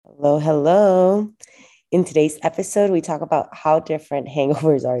Hello, hello. In today's episode, we talk about how different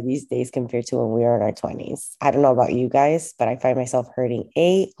hangovers are these days compared to when we were in our 20s. I don't know about you guys, but I find myself hurting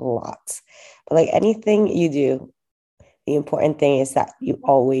a lot. But like anything you do, the important thing is that you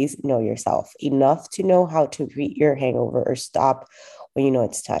always know yourself enough to know how to treat your hangover or stop when you know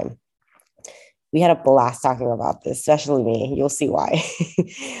it's time. We had a blast talking about this, especially me. You'll see why.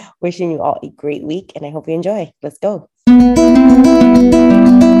 Wishing you all a great week, and I hope you enjoy. Let's go.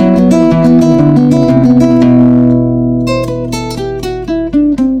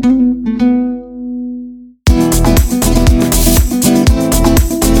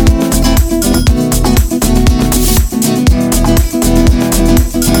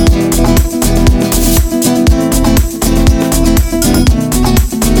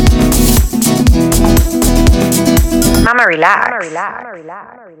 Mama, relax.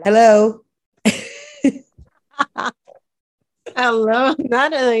 Hello. Hello,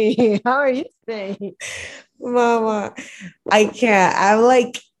 Natalie. How are you today? Mama, I can't.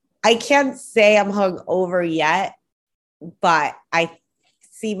 I can't say I'm hungover yet, but I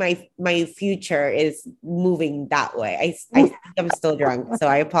see my future is moving that way. I think I'm still drunk, so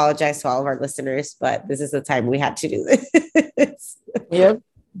I apologize to all of our listeners, but this is the time we had to do this. Yep,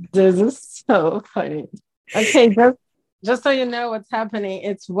 this is so funny. Okay, just so you know what's happening,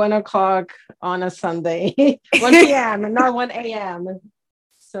 it's 1 o'clock on a Sunday, 1 p.m. and not 1 a.m.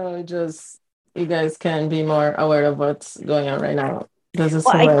 So just you guys can be more aware of what's going on right now. This is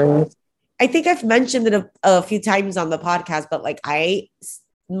Well, hilarious. I think I've mentioned it a few times on the podcast, but like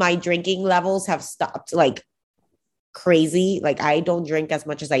my drinking levels have stopped like crazy. Like I don't drink as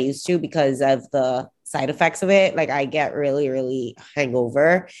much as I used to because of the side effects of it. Like I get really, really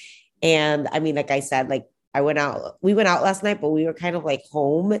hangover. And I mean, like I said, like we went out last night, but we were kind of like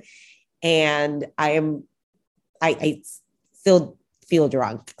home and I still feel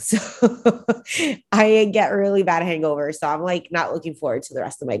drunk. So I get really bad hangover. So I'm like not looking forward to the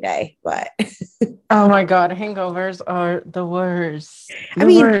rest of my day. But Oh my God, hangovers are the worst. I The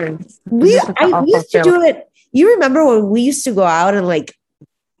mean, worst. It's just such an we awful used to feeling. do it. You remember when we used to go out and like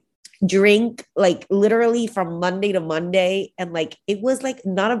drink like literally from Monday to Monday and like it was like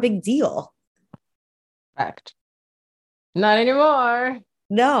not a big deal. Fact. Not anymore.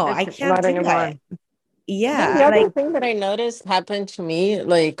 No, I It's can't not do anymore. that. Then the Yeah, other like thing that I noticed happened to me,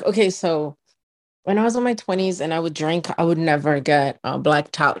 like, okay, so when I was in my 20s and I would drink, I would never get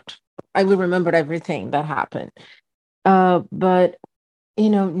blacked out. I would remember everything that happened. But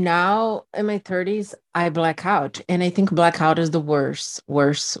now in my 30s, I black out. And I think blackout is the worst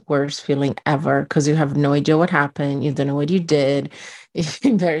feeling ever because you have no idea what happened. You don't know what you did. You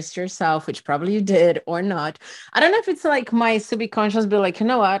embarrassed yourself, which probably you did or not. I don't know if it's like my subconscious be like, you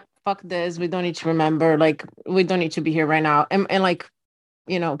know what? Fuck this. We don't need to remember. Like, we don't need to be here right now. And like,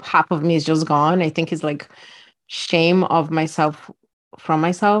 half of me is just gone. I think it's like shame of myself from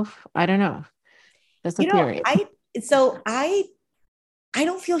myself. I don't know. That's a you know, theory. so I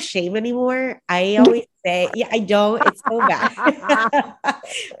don't feel shame anymore. I always say, yeah, I don't. It's so bad.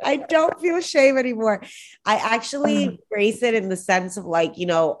 I don't feel shame anymore. I actually embrace it in the sense of like,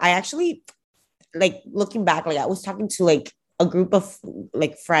 I actually like looking back, like I was talking to like a group of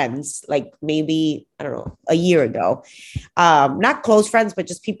like friends, like maybe, I don't know, a year ago. Not close friends, but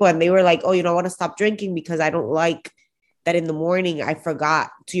just people. And they were like, oh, I want to stop drinking because I don't like that in the morning. I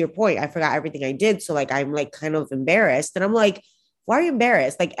forgot, to your point, I forgot everything I did. So like, I'm like kind of embarrassed. And I'm like, why are you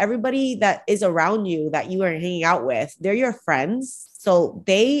embarrassed? Like everybody that is around you that you are hanging out with, they're your friends. So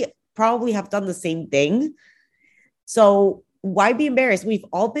they probably have done the same thing. So why be embarrassed? We've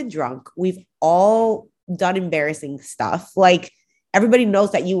all been drunk. We've all done embarrassing stuff. Like everybody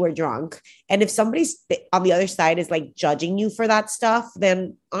knows that you were drunk. And if somebody's on the other side is like judging you for that stuff,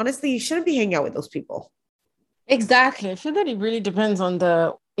 then honestly, you shouldn't be hanging out with those people. Exactly. I feel that it really depends on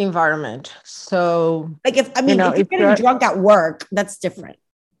the environment. So, Like if you're if getting you're, drunk at work, that's different.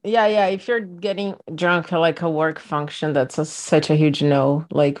 yeah, if you're getting drunk at like a work function, that's such a huge no.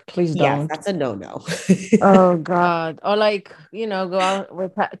 Like, please Yes, don't. that's a no-no. Oh God. Or like, go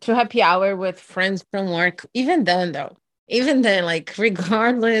out to happy hour with friends from work. Even then, though, even then, like,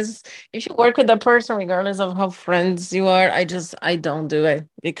 regardless, if you work with a person, regardless of how friends you are, I don't do it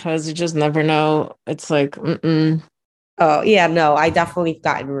because you just never know. It's like, mm-mm. Oh, yeah, no, I definitely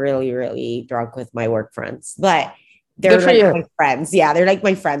gotten really, really drunk with my work friends, but Good they're for like you. my friends. Yeah, they're like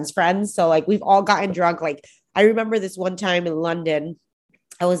my friends. So like we've all gotten drunk. Like I remember this one time in London,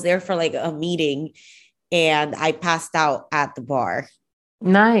 I was there for like a meeting and I passed out at the bar.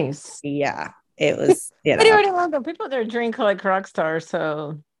 Nice. Yeah, it was, But you already want the people that drink like rock stars,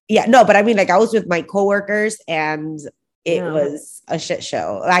 so yeah, no, but I mean, like I was with my coworkers and it Yeah. was a shit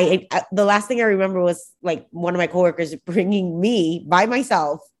show. The last thing I remember was like one of my coworkers bringing me by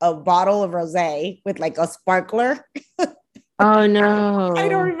myself a bottle of rosé with like a sparkler. Oh I don't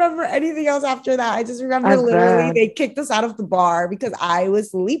no. remember anything else after that. I just remember I literally bet. they kicked us out of the bar because I was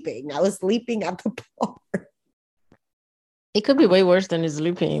sleeping. I was sleeping at the bar. It could be way worse than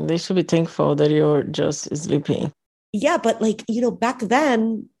sleeping. They should be thankful that you're just sleeping. Yeah, but like, back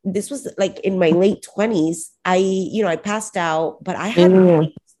then, this was like in my late 20s. I passed out, but I had Yeah.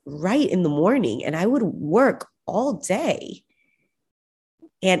 right in the morning and I would work all day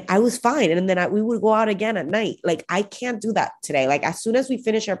and I was fine. And then we would go out again at night. Like, I can't do that today. Like, as soon as we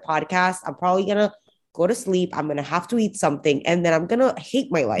finish our podcast, I'm probably going to go to sleep. I'm going to have to eat something and then I'm going to hate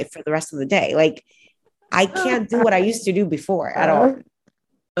my life for the rest of the day. Like, I can't do what I used to do before at all.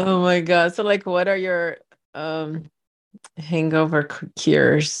 Oh my God. So like what are your um hangover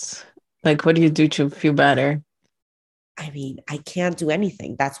cures? Like what do you do to feel better? I mean, I can't do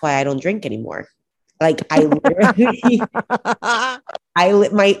anything. That's why I don't drink anymore. Like, I literally,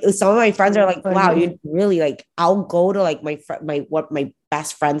 my some of my friends are That's like, wow, funny. you really like, I'll go to like my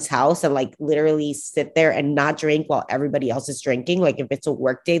best friend's house and like literally sit there and not drink while everybody else is drinking. Like if it's a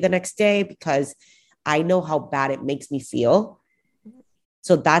work day the next day, because I know how bad it makes me feel.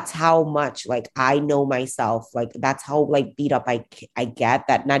 So that's how much like I know myself. Like that's how like beat up I get,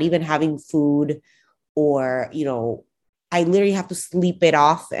 that not even having food or I literally have to sleep it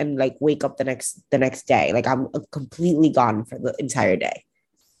off and like wake up the next day. Like I'm completely gone for the entire day.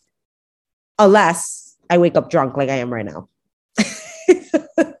 Unless I wake up drunk like I am right now.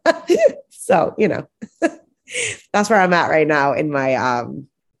 So, that's where I'm at right now in my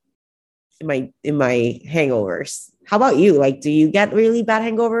hangovers. How about you? Like, do you get really bad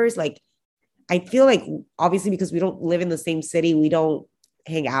hangovers? Like, I feel like obviously because we don't live in the same city, we don't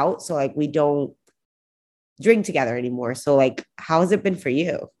hang out. So like we don't drink together anymore. So like, how has it been for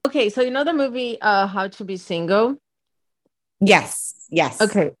you? Okay, so you know the movie How to Be Single? Yes. Yes.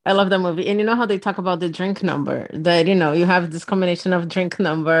 Okay, I love that movie. And you know how they talk about the drink number, that you have this combination of drink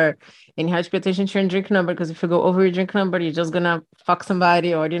number and you have to pay attention to your drink number because if you go over your drink number, you're just gonna fuck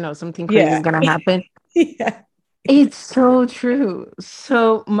somebody or something crazy is Yeah. gonna happen. Yeah. It's so true.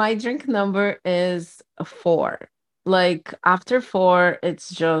 So my drink number is 4. Like after 4,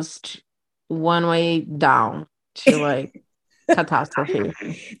 it's just one way down to like catastrophe.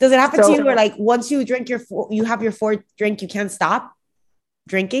 Does it happen to So you where like once you drink you have your fourth drink, you can't stop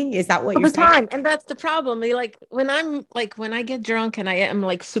drinking? Is that what all you're the saying? time, and that's the problem. Like when I get drunk and I am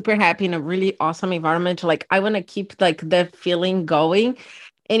like super happy in a really awesome environment, like I want to keep like the feeling going.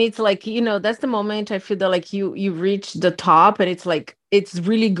 And it's like, that's the moment I feel that like you reach the top and it's like it's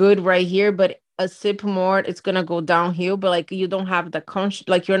really good right here, but a sip more, it's gonna go downhill. But like you don't have the conscious,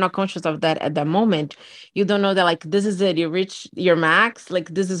 like you're not conscious of that at that moment. You don't know that like this is it, you reach your max, like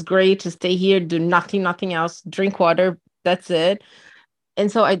this is great to stay here, do nothing else, drink water, that's it. And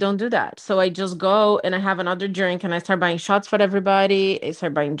so I don't do that. So I just go and I have another drink and I start buying shots for everybody. I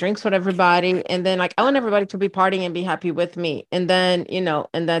start buying drinks for everybody. And then like I want everybody to be partying and be happy with me. And then,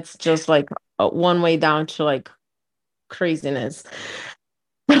 and that's just like one way down to like craziness.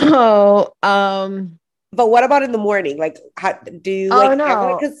 So, But what about in the morning? Like, how do you oh like have it?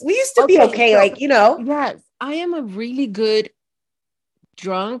 no. Because we used to be Okay, okay, so like, yes, I am a really good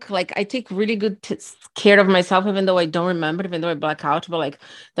drunk. Like I take really good care of myself, even though I don't remember, even though I black out. But like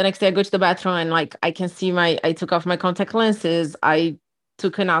the next day, I go to the bathroom and like I can see I took off my contact lenses. I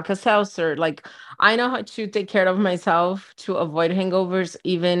took an Alka-Seltzer. Like I know how to take care of myself to avoid hangovers,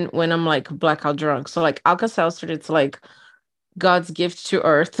 even when I'm like blackout drunk. So like Alka-Seltzer, it's like God's gift to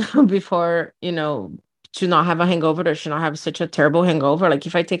earth before to not have a hangover or should not have such a terrible hangover. Like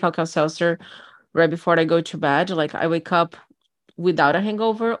if I take Alka-Seltzer right before I go to bed, like I wake up without a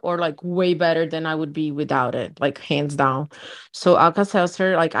hangover or like way better than I would be without it, like hands down. So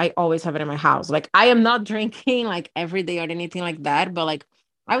Alka-Seltzer, like I always have it in my house. Like I am not drinking like every day or anything like that, but like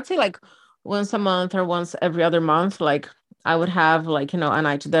I would say like once a month or once every other month, like I would have like, a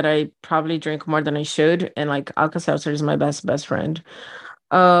night that I probably drink more than I should. And like Alka-Seltzer is my best friend.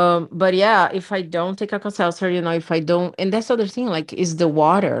 But yeah, if I don't take Alka-Seltzer, if I don't, and that's the other thing, like, is the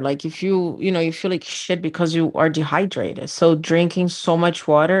water. Like, if you feel like shit because you are dehydrated. So drinking so much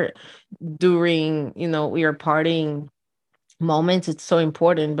water during, your partying moments, it's so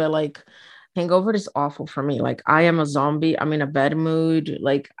important. But like, hangover is awful for me. Like, I am a zombie. I'm in a bad mood.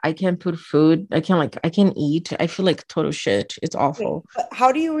 Like, I can't put food. I can't eat. I feel like total shit. It's Wait, awful. but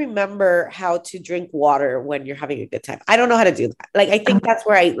how do you remember how to drink water when you're having a good time? I don't know how to do that. Like, I think that's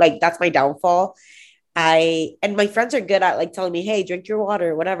where that's my downfall. And my friends are good at like telling me, hey, drink your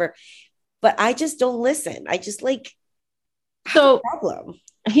water, whatever. But I just don't listen. I just like I have a So problem.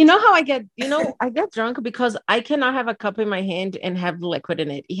 you know how I get, I get drunk because I cannot have a cup in my hand and have liquid in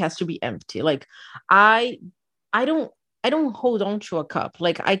it. It has to be empty. Like I I don't I don't hold on to a cup.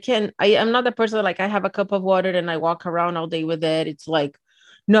 Like I'm not the person like I have a cup of water and I walk around all day with it. It's like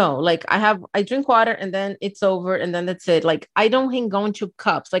no, like I drink water and then it's over and then that's it. Like I don't hang on to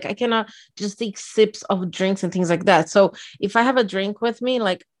cups. Like I cannot just take sips of drinks and things like that. So if I have a drink with me,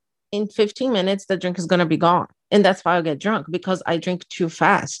 like in 15 minutes, the drink is gonna be gone. And that's why I get drunk because I drink too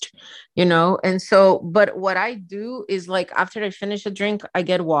fast, And so, but what I do is like after I finish a drink, I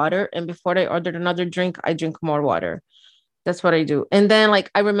get water. And before I order another drink, I drink more water. That's what I do. And then like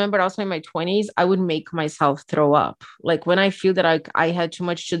I remember also in my 20s, I would make myself throw up. Like when I feel that I had too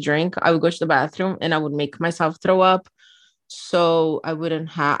much to drink, I would go to the bathroom and I would make myself throw up. So I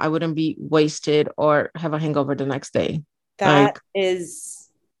wouldn't be wasted or have a hangover the next day. That Like is,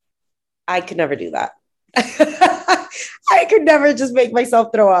 I could never do that. I could never just make myself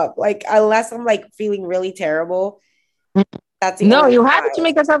throw up. Like, unless I'm like feeling really terrible. That's the no, only you have to time.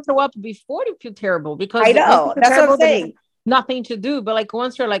 make yourself throw up before you feel terrible I because once you know. feel That's what I'm terrible, then you have saying. nothing to do. But like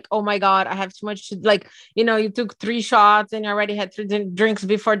once you're like, oh my God, I have too much to like, you took 3 shots and you already had 3 drinks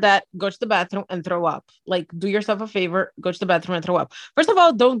before that, go to the bathroom and throw up. Like do yourself a favor, go to the bathroom and throw up. First of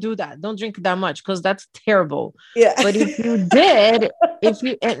all, don't do that. Don't drink that much because that's terrible. Yeah. But if you did, if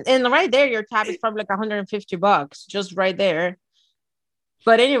you and right there, your tab is probably like $150, just right there.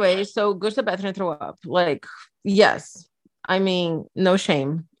 But anyway, so go to the bathroom and throw up. Like, yes. I mean, no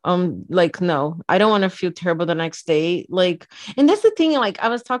shame. Like, no, I don't want to feel terrible the next day. Like, and that's the thing, like I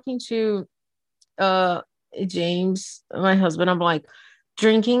was talking to uh James, my husband, I'm like,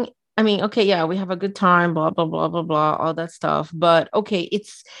 drinking. I mean, okay, yeah, we have a good time, blah, blah, blah, blah, blah, all that stuff. But okay,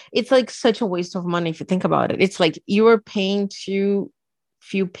 it's like such a waste of money if you think about it. It's like you are paying to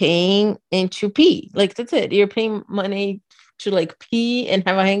feel pain and to pee. Like that's it. You're paying money to like pee and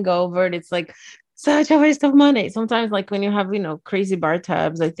have a hangover. And it's like such a waste of money. Sometimes, like when you have, crazy bar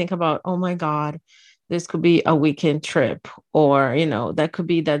tabs, I think about, oh my God, this could be a weekend trip, or, that could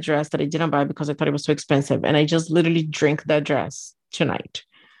be that dress that I didn't buy because I thought it was so expensive. And I just literally drink that dress tonight.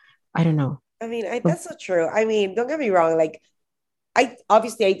 I don't know. I mean, that's so true. I mean, don't get me wrong. Like, I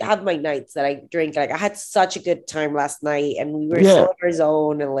obviously I have my nights that I drink. Like, I had such a good time last night, and we were so Yeah. in our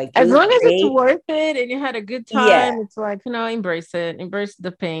zone, and like it As was long as it's great. worth it and you had a good Yeah, time, it's like, embrace it, embrace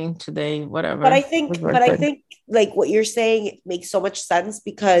the pain today, but whatever. I It was think, worth it. like what you're saying makes so much sense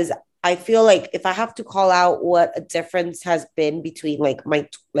because I feel like if I have to call out what a difference has been between like my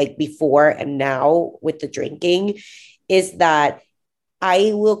like before and now with the drinking, is that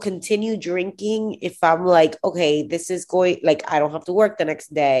I will continue drinking if I'm like, okay, this is going, like, I don't have to work the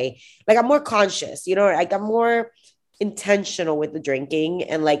next day. Like, I'm more conscious, like, I'm more intentional with the drinking.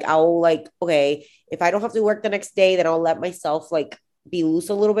 And, like, I'll, like, okay, if I don't have to work the next day, then I'll let myself, like, be loose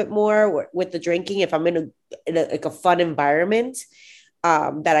a little bit more with the drinking if I'm in a like a fun environment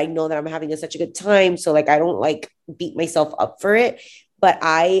that I know that I'm having such a good time. So, like, I don't, like, beat myself up for it. But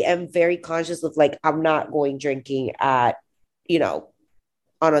I am very conscious of, like, I'm not going drinking at, you know,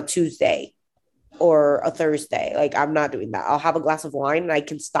 on a Tuesday or a Thursday. Like I'm not doing that. I'll have a glass of wine and I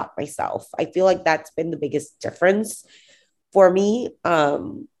can stop myself. I feel like that's been the biggest difference for me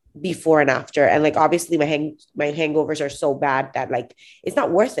before and after. And like obviously my hangovers are so bad that like it's not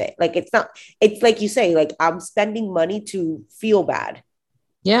worth it. Like it's like you say, like I'm spending money to feel bad.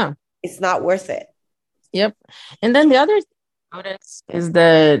 Yeah. It's not worth it. Yep. And then the other thing I noticed is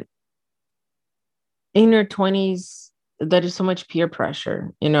that in your 20s, there is so much peer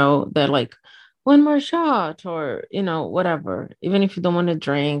pressure, that like one more shot or, whatever. Even if you don't want to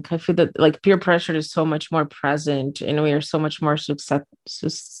drink, I feel that like peer pressure is so much more present and we are so much more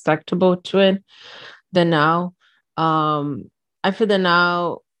susceptible to it than now. I feel that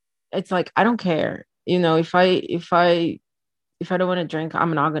now it's like, I don't care. If I don't want to drink,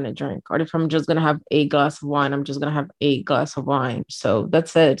 I'm not going to drink. Or if I'm just going to have a glass of wine, I'm just going to have a glass of wine. So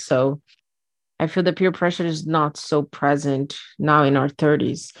that's it. So I feel the peer pressure is not so present now in our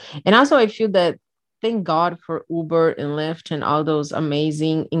 30s. And also, I feel that thank God for Uber and Lyft and all those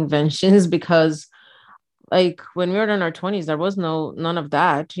amazing inventions because like when we were in our 20s, there was none of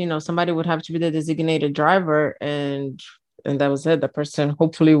that. Somebody would have to be the designated driver and that was it. The person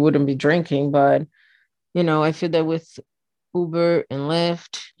hopefully wouldn't be drinking. But, I feel that with Uber and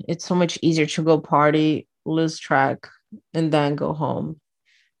Lyft, it's so much easier to go party, lose track, and then go home.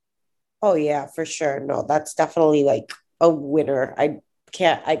 Oh yeah, for sure. No, that's definitely like a winner. I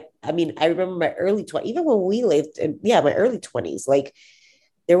can't I mean, I remember my early 20s, even when we lived in my early 20s, like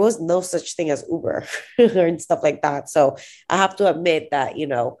there was no such thing as Uber and stuff like that. So I have to admit that,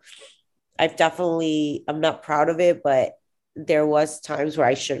 I'm not proud of it, but there was times where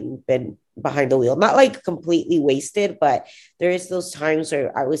I shouldn't have been behind the wheel. Not like completely wasted, but there is those times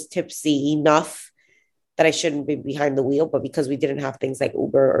where I was tipsy enough that I shouldn't be behind the wheel, but because we didn't have things like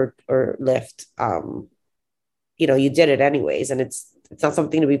Uber or Lyft, you did it anyways, and it's not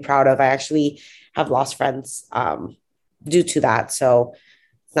something to be proud of. I actually have lost friends due to that, so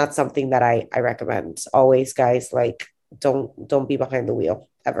it's not something that I recommend. Always, guys, like don't be behind the wheel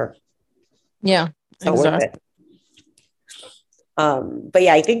ever. Yeah, It's not worth exactly. it. But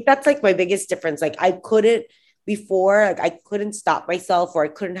yeah, I think that's like my biggest difference. Like I couldn't before, like I couldn't stop myself, or I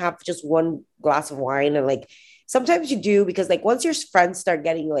couldn't have just one glass of wine. And like sometimes you do, because like once your friends start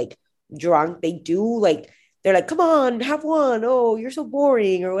getting like drunk, they do like they're like, come on, have one. Oh, you're so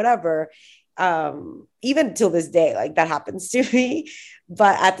boring or whatever. Even till this day, like that happens to me.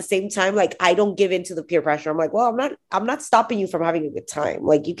 But at the same time, like I don't give in to the peer pressure. I'm like, well, I'm not stopping you from having a good time.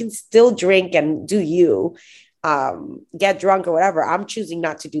 Like you can still drink and do you, get drunk or whatever. I'm choosing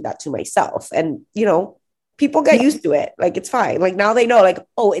not to do that to myself. And people get Yeah. used to it. Like it's fine. Like now they know, like,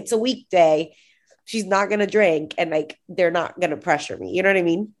 oh, it's a weekday. She's not gonna drink, and like they're not gonna pressure me. You know what I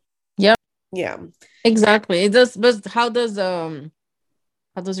mean? Yeah, Yeah. exactly. It does, but how does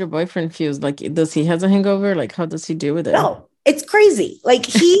your boyfriend feel? Like, does he has a hangover? Like, how does he deal with it? No, it's crazy. Like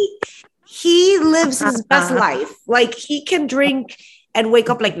he lives his best life. Like he can drink and wake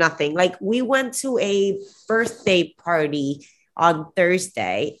up like nothing. Like we went to a birthday party on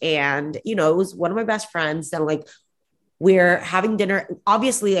Thursday, and it was one of my best friends, and like we're having dinner.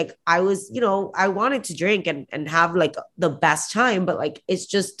 Obviously, like I wanted to drink and have like the best time, but like it's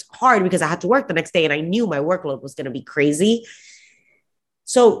just hard because I had to work the next day, and I knew my workload was going to be crazy.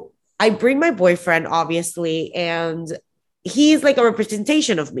 So I bring my boyfriend, obviously, and he's like a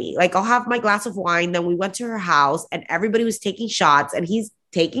representation of me. Like I'll have my glass of wine. Then we went to her house, and everybody was taking shots, and he's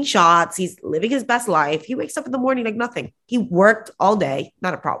taking shots. He's living his best life. He wakes up in the morning like nothing. He worked all day,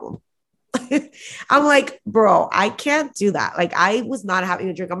 not a problem. I'm like, bro, I can't do that. Like I was not having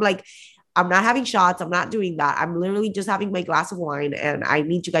a drink. I'm like, I'm not having shots. I'm not doing that. I'm literally just having my glass of wine, and I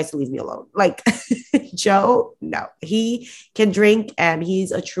need you guys to leave me alone. Like Joe, no, he can drink and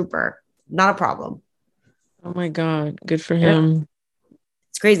he's a trooper. Not a problem. Oh my God, good for Yeah. him.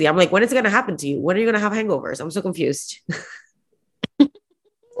 It's crazy. I'm like, when is it going to happen to you? When are you going to have hangovers? I'm so confused.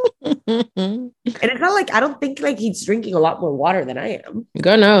 And it's not like I don't think like he's drinking a lot more water than I am.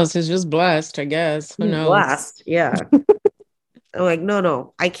 God knows, he's just blessed, I guess. Who He's knows? blessed. Yeah. I'm like,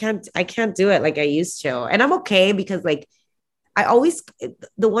 no, I can't do it like I used to. And I'm okay because like I always,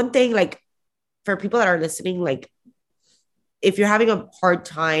 the one thing, like for people that are listening, like if you're having a hard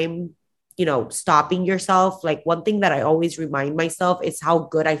time, stopping yourself, like one thing that I always remind myself is how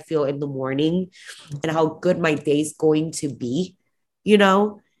good I feel in the morning and how good my day's going to be, you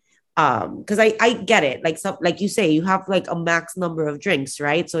know? Because I get it. Like some, like you say, you have like a max number of drinks,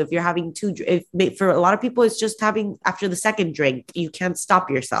 right? So if you're having two, if for a lot of people, it's just having after the second drink, you can't stop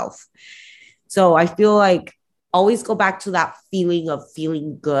yourself. So I feel like always go back to that feeling of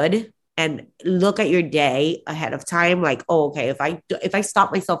feeling good and look at your day ahead of time. Like, oh, okay, if I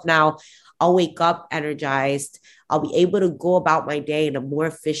stop myself now, I'll wake up energized. I'll be able to go about my day in a more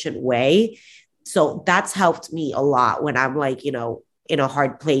efficient way. So that's helped me a lot when I'm like, in a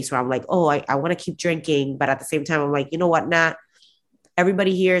hard place where I'm like, oh, I want to keep drinking. But at the same time, I'm like, you know what, Nat?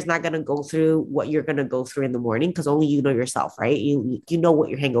 Everybody here is not going to go through what you're going to go through in the morning because only you know yourself, right? You know what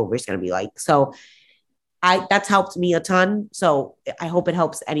your hangover is going to be like. So that's helped me a ton. So I hope it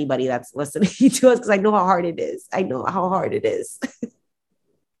helps anybody that's listening to us because I know how hard it is. I know how hard it is.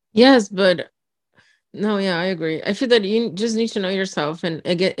 Yes, but no, yeah, I agree. I feel that you just need to know yourself and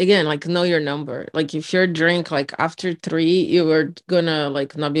again, like know your number. Like if your drink like after three, you are gonna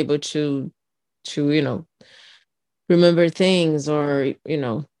like not be able to remember things or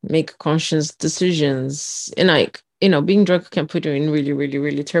make conscious decisions. And like being drunk can put you in really, really,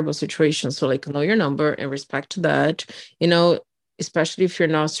 really terrible situations. So like know your number and respect that. You know, especially if you're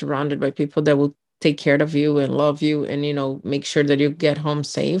now surrounded by people that will take care of you and love you and make sure that you get home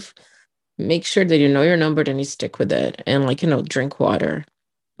safe. Make sure that you know your number and you stick with it and like drink water.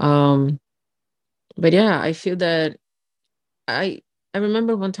 um but yeah, I feel that i I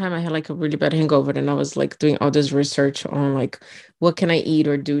remember one time I had like a really bad hangover and I was like doing all this research on like what can I eat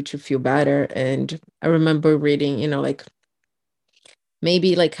or do to feel better. And I remember reading like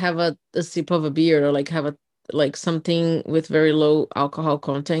maybe like have a sip of a beer or like have a like something with very low alcohol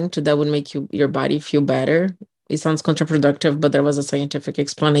content that would make your body feel better. It sounds counterproductive, but there was a scientific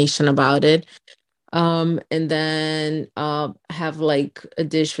explanation about it. And then have like a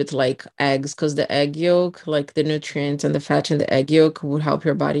dish with like eggs, because the egg yolk, like the nutrients and the fat in the egg yolk would help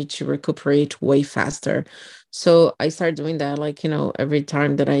your body to recuperate way faster. So I started doing that, like, every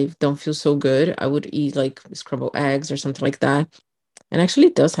time that I don't feel so good, I would eat like scrambled eggs or something like that. And actually,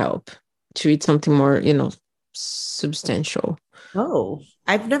 it does help to eat something more, substantial. Oh,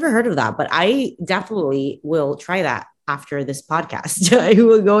 I've never heard of that, but I definitely will try that after this podcast. I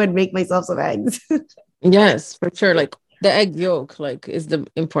will go and make myself some eggs. Yes, for sure. Like the egg yolk, like, is the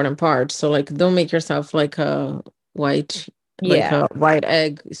important part. So, like, don't make yourself white, like Yeah. a white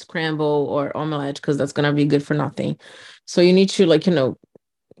egg scramble or omelette, because that's gonna be good for nothing. So you need to, like,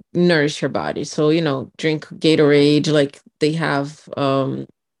 nourish your body. So, drink Gatorade, like they have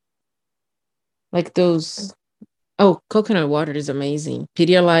like those. Oh, coconut water is amazing.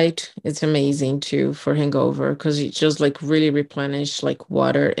 Pedialyte is amazing too for hangover, because it just like really replenish like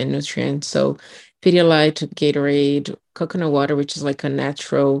water and nutrients. So Pedialyte, Gatorade, coconut water, which is like a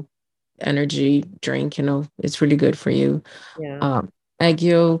natural energy drink, it's really good for you. Yeah. Um, Egg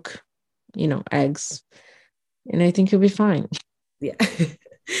yolk, eggs, and I think you'll be fine. Yeah.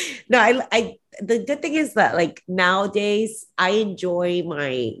 No, the good thing is that like nowadays I enjoy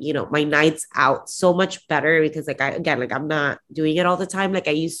my nights out so much better because like I'm not doing it all the time like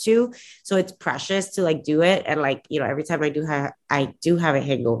I used to. So it's precious to like do it. And like, every time I do have a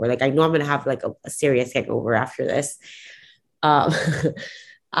hangover, like I know I'm gonna have like a serious hangover after this. Um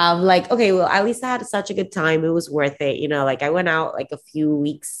I'm like, okay, well, at least I had such a good time. It was worth it. Like I went out like a few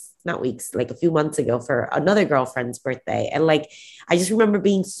weeks, not weeks, like a few months ago for another girlfriend's birthday. And like, I just remember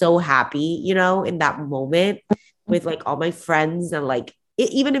being so happy, in that moment with like all my friends and like,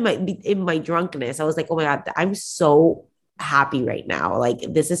 even in my drunkenness, I was like, oh my God, I'm so happy right now. Like,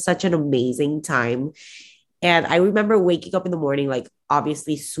 this is such an amazing time. And I remember waking up in the morning, like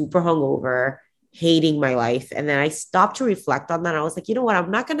obviously super hungover, hating my life. And then I stopped to reflect on that. I was like, you know what? I'm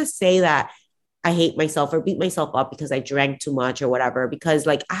not going to say that I hate myself or beat myself up because I drank too much or whatever, because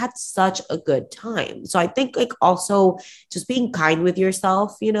like I had such a good time. So I think like also just being kind with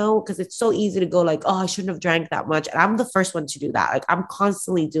yourself, because it's so easy to go like, oh, I shouldn't have drank that much. And I'm the first one to do that. Like I'm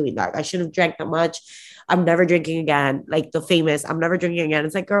constantly doing that. I shouldn't have drank that much. I'm never drinking again. Like the famous, I'm never drinking again.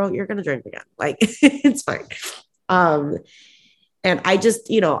 It's like, girl, you're gonna drink again. Like it's fine. Um, and I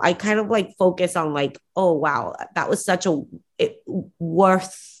just, I kind of like focus on like, oh wow, that was such a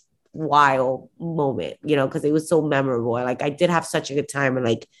worthwhile moment, because it was so memorable. Like I did have such a good time, and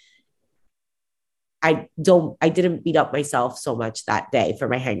like I didn't beat up myself so much that day for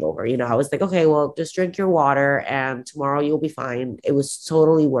my hangover. I was like, okay, well, just drink your water and tomorrow you'll be fine. It was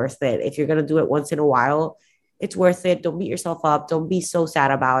totally worth it. If you're gonna do it once in a while, it's worth it. Don't beat yourself up. Don't be so sad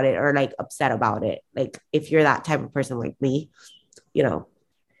about it or like upset about it. Like if you're that type of person like me, you know,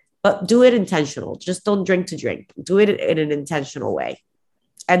 but do it intentional. Just don't drink to drink. Do it in an intentional way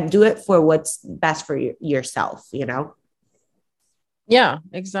and do it for what's best for yourself. Yeah,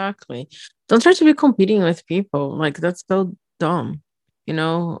 exactly. Don't try to be competing with people. Like, that's so dumb.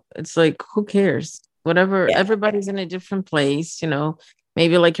 It's like, who cares? Whatever, Yeah. everybody's in a different place.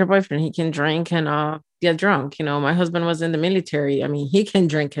 Maybe like your boyfriend, he can drink and get drunk. My husband was in the military. I mean, he can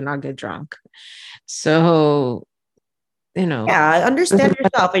drink and not get drunk. So, you know, Yeah, understand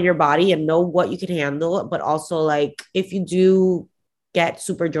yourself and your body and know what you can handle. But also, like, if you do get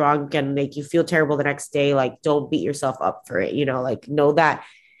super drunk and make you feel terrible the next day, like, don't beat yourself up for it. Like, know that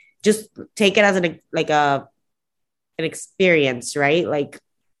just take it as an experience, right? Like,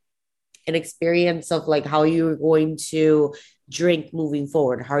 an experience of like how you're going to drink moving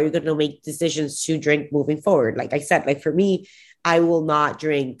forward. How are you going to make decisions to drink moving forward? Like I said, like for me, I will not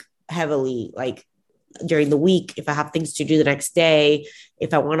drink heavily, like during the week if I have things to do the next day,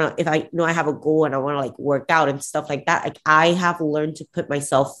 if I know I have a goal and I want to like work out and stuff like that. Like I have learned to put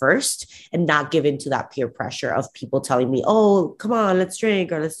myself first and not give into that peer pressure of people telling me, oh, come on, let's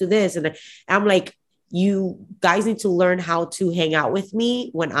drink or let's do this. And I'm like, you guys need to learn how to hang out with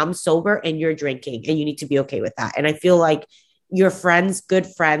me when I'm sober and you're drinking, and you need to be okay with that. And I feel like your friends, good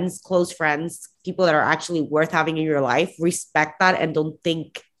friends, close friends, people that are actually worth having in your life, respect that and don't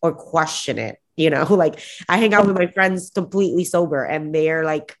think or question it. Like I hang out with my friends completely sober and they're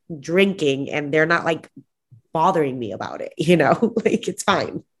like drinking and they're not like bothering me about it, like it's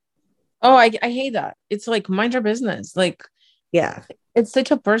fine. oh, I hate that. It's like, mind your business. Like, Yeah. it's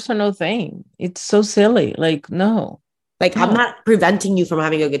such a personal thing. It's so silly. Like, no, Like I'm no. not preventing you from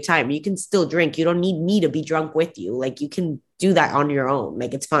having a good time. You can still drink. You don't need me to be drunk with you. Like you can do that on your own.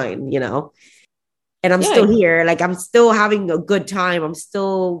 Like it's fine. And I'm Yeah. still here. Like I'm still having a good time. I'm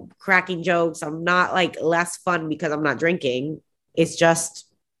still cracking jokes. I'm not like less fun because I'm not drinking. It's just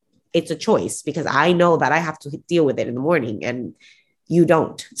it's a choice because I know that I have to deal with it in the morning and you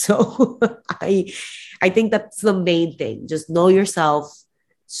don't. So I think that's the main thing. Just know yourself,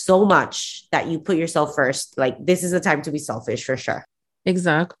 so much that you put yourself first. Like this is the time to be selfish for sure.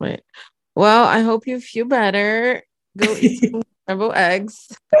 Exactly. Well, I hope you feel better. Go eat some scrambled eggs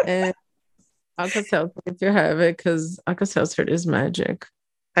and Alka-Seltzer if you have it, because Alka-Seltzer is magic.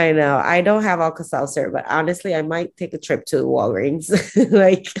 I know. I don't have Alka-Seltzer, but honestly, I might take a trip to Walgreens.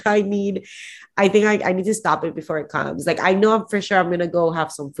 Like I think I need to stop it before it comes. Like I know I'm for sure I'm gonna go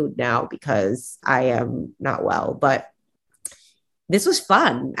have some food now because I am not well, but this was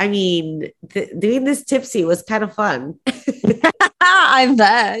fun. I mean, doing this tipsy was kind of fun. I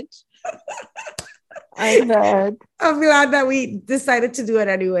bet. I bet. I'm glad that we decided to do it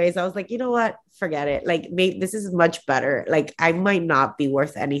anyways. I was like, you know what? Forget it. Like, maybe this is much better. Like, I might not be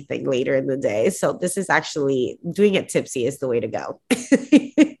worth anything later in the day. So, this is actually doing it tipsy is the way to go.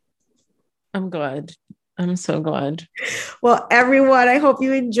 I'm glad. I'm so glad. Well, everyone, I hope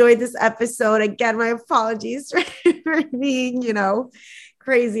you enjoyed this episode. Again, my apologies for being,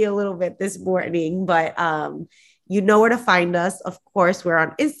 crazy a little bit this morning, but you know where to find us. Of course, we're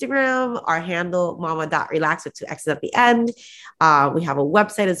on Instagram, our handle mama.relax with 2 X's at the end. We have a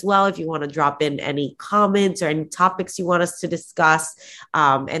website as well if you want to drop in any comments or any topics you want us to discuss.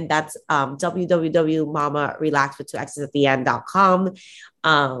 And that's www.mamarelax with 2 X's at the end.com.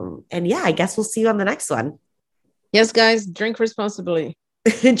 And yeah, I guess we'll see you on the next one. Yes, guys, drink responsibly.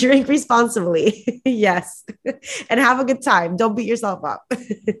 Drink responsibly. Yes. And have a good time. Don't beat yourself up.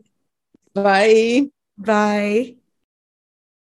 Bye. Bye.